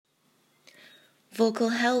Vocal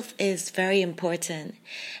health is very important,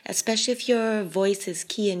 especially if your voice is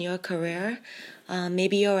key in your career.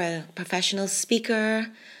 Maybe you're a professional speaker,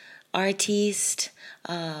 artist,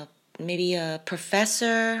 maybe a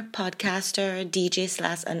professor, podcaster, DJ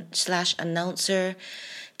slash announcer,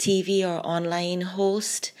 TV or online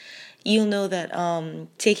host. You'll know that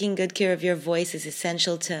taking good care of your voice is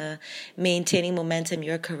essential to maintaining momentum in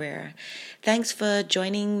your career. Thanks for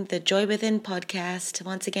joining the Joy Within podcast.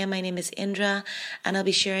 Once again, my name is Indra, and I'll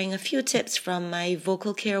be sharing a few tips from my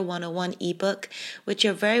Vocal Care 101 ebook, which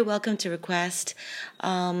you're very welcome to request.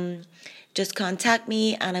 Just contact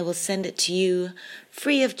me and I will send it to you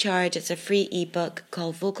free of charge. It's a free ebook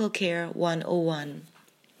called Vocal Care 101.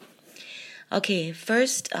 Okay,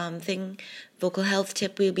 first vocal health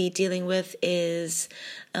tip we'll be dealing with is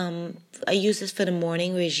I use this for the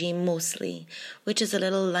morning regime mostly, which is a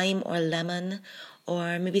little lime or lemon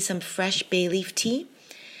or maybe some fresh bay leaf tea.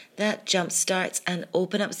 That jump starts and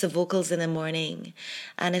open up the vocals in the morning,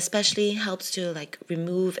 and especially helps to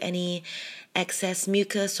remove any excess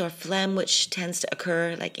mucus or phlegm which tends to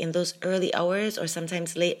occur in those early hours or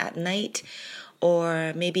sometimes late at night,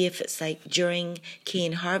 or maybe if it's during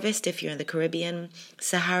cane harvest if you're in the Caribbean,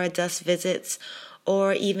 Sahara dust visits,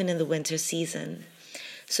 or even in the winter season.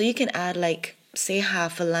 So you can add say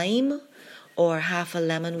half a lime or half a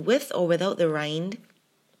lemon with or without the rind.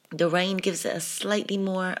 The rind gives it a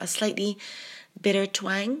slightly bitter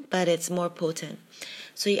twang, but it's more potent.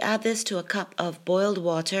 So you add this to a cup of boiled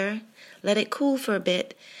water, let it cool for a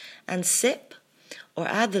bit, and sip, or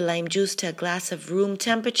add the lime juice to a glass of room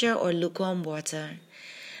temperature or lukewarm water.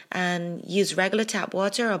 And use regular tap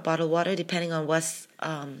water or bottled water, depending on what's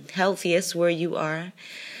healthiest where you are.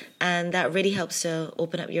 And that really helps to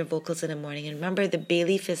open up your vocals in the morning. And remember, the bay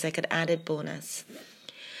leaf is an added bonus.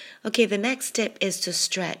 Okay, the next tip is to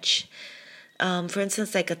stretch. For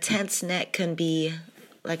instance, a tense neck can be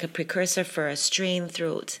a precursor for a strained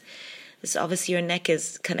throat. This obviously your neck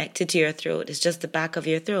is connected to your throat. It's just the back of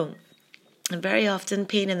your throat. And very often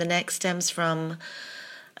pain in the neck stems from,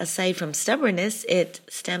 aside from stubbornness, it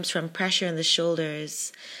stems from pressure in the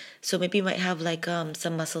shoulders. So maybe you might have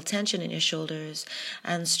some muscle tension in your shoulders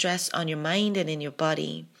and stress on your mind and in your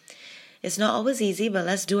body. It's not always easy, but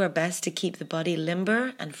let's do our best to keep the body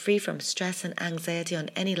limber and free from stress and anxiety on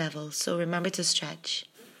any level. So remember to stretch.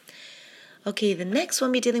 Okay, the next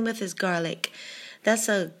one we're dealing with is garlic.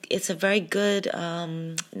 It's a very good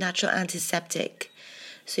natural antiseptic.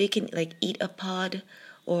 So you can eat a pod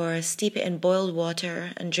or steep it in boiled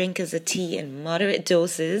water and drink as a tea in moderate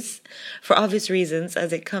doses for obvious reasons,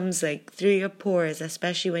 as it comes through your pores,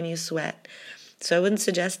 especially when you sweat. So I wouldn't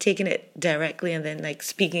suggest taking it directly and then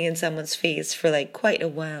speaking in someone's face for quite a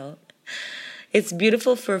while. It's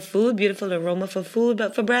beautiful for food, beautiful aroma for food,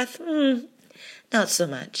 but for breath, not so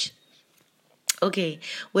much. Okay,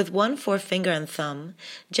 with one forefinger and thumb,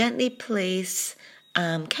 gently place,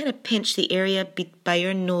 kind of pinch the area by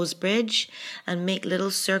your nose bridge and make little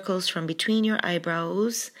circles from between your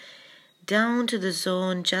eyebrows down to the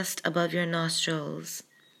zone just above your nostrils.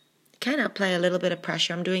 Kind of apply a little bit of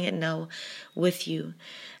pressure. I'm doing it now with you.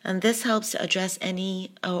 And this helps to address any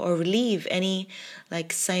or relieve any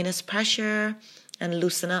sinus pressure and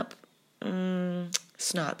loosen up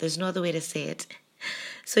snot. There's no other way to say it.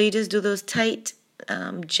 So you just do those tight,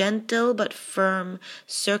 gentle but firm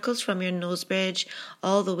circles from your nose bridge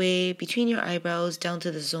all the way between your eyebrows down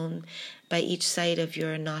to the zone by each side of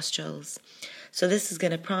your nostrils. So this is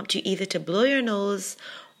going to prompt you either to blow your nose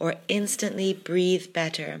or instantly breathe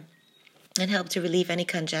better and help to relieve any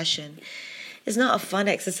congestion. It's not a fun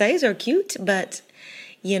exercise or cute, but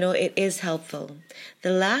it is helpful.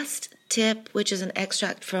 The last tip, which is an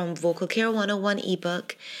extract from Vocal Care 101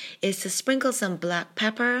 ebook, is to sprinkle some black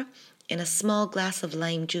pepper in a small glass of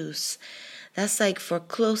lime juice. That's for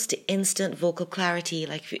close to instant vocal clarity.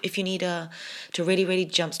 If you need to really, really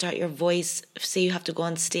jumpstart your voice, say you have to go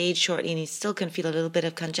on stage shortly and you still can feel a little bit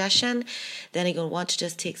of congestion, then you're going to want to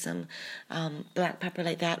just take some black pepper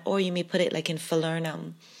like that, or you may put it in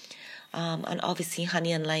falernum. And obviously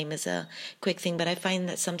honey and lime is a quick thing, but I find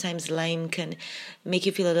that sometimes lime can make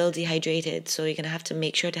you feel a little dehydrated, so you're going to have to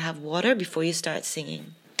make sure to have water before you start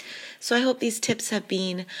singing. So I hope these tips have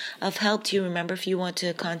been of help to you. Remember, if you want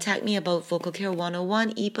to contact me about Vocal Care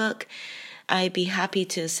 101 ebook, I'd be happy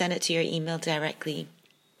to send it to your email directly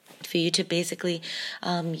for you to basically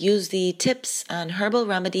use the tips on herbal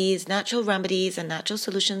remedies, natural remedies, and natural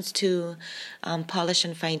solutions to polish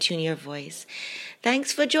and fine-tune your voice.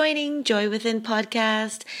 Thanks for joining Joy Within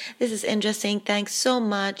podcast. This is Indra saying thanks so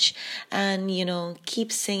much. And,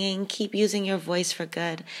 keep singing, keep using your voice for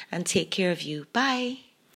good, and take care of you. Bye.